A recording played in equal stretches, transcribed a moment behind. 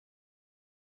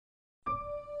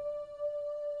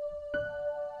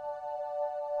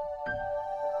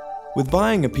With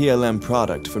buying a PLM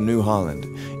product from New Holland,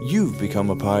 you've become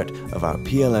a part of our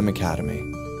PLM Academy.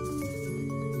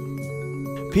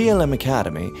 PLM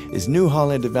Academy is New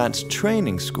Holland Advanced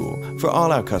Training School for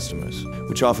all our customers,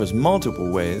 which offers multiple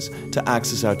ways to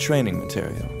access our training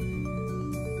material.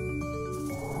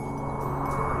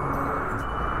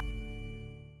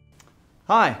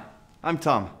 Hi, I'm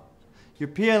Tom, your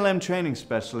PLM training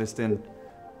specialist in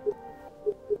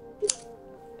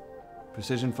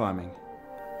precision farming.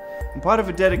 I'm part of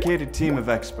a dedicated team of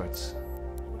experts.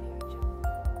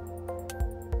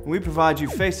 We provide you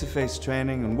face-to-face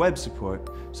training and web support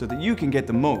so that you can get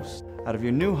the most out of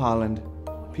your New Holland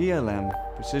PLM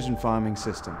precision farming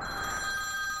system.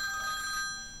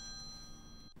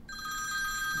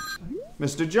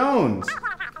 Mr. Jones,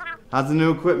 how's the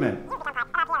new equipment?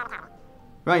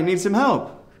 Right, need some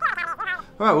help?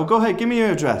 All right, well go ahead, give me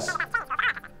your address.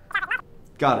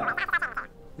 Got it.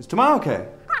 Is tomorrow okay?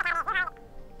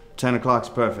 10 o'clock's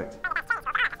perfect. All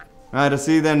right, I'll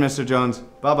see you then, Mr. Jones.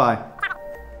 Bye-bye.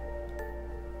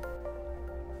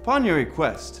 Upon your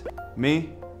request,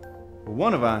 me, or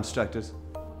one of our instructors,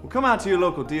 will come out to your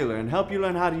local dealer and help you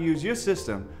learn how to use your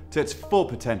system to its full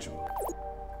potential.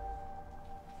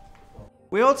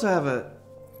 We also have a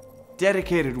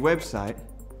dedicated website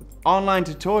with online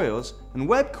tutorials and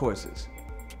web courses.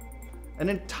 An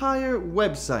entire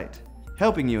website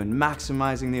helping you in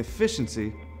maximizing the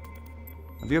efficiency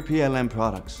of your PLM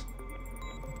products.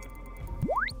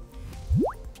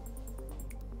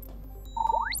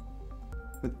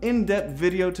 With in-depth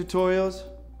video tutorials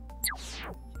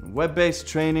and web-based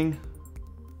training,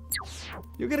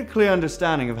 you'll get a clear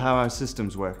understanding of how our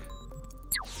systems work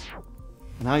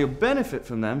and how you'll benefit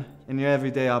from them in your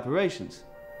everyday operations.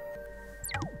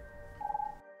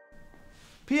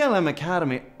 PLM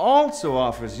Academy also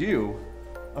offers you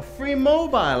a free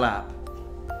mobile app.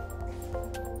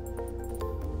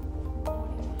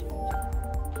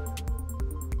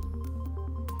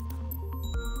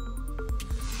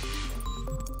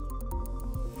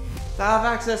 To have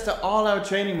access to all our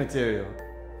training material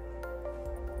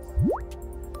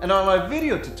and all our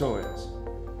video tutorials.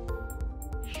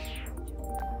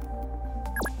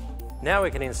 Now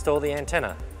we can install the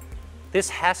antenna.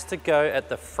 This has to go at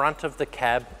the front of the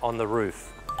cab on the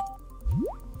roof.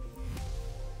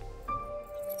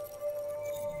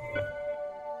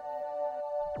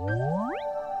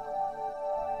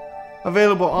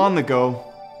 Available on the go,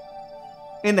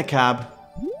 in the cab,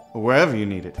 or wherever you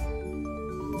need it.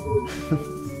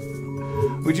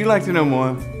 Would you like to know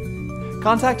more?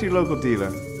 Contact your local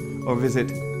dealer or visit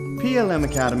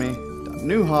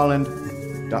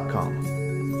plmacademy.newholland.com.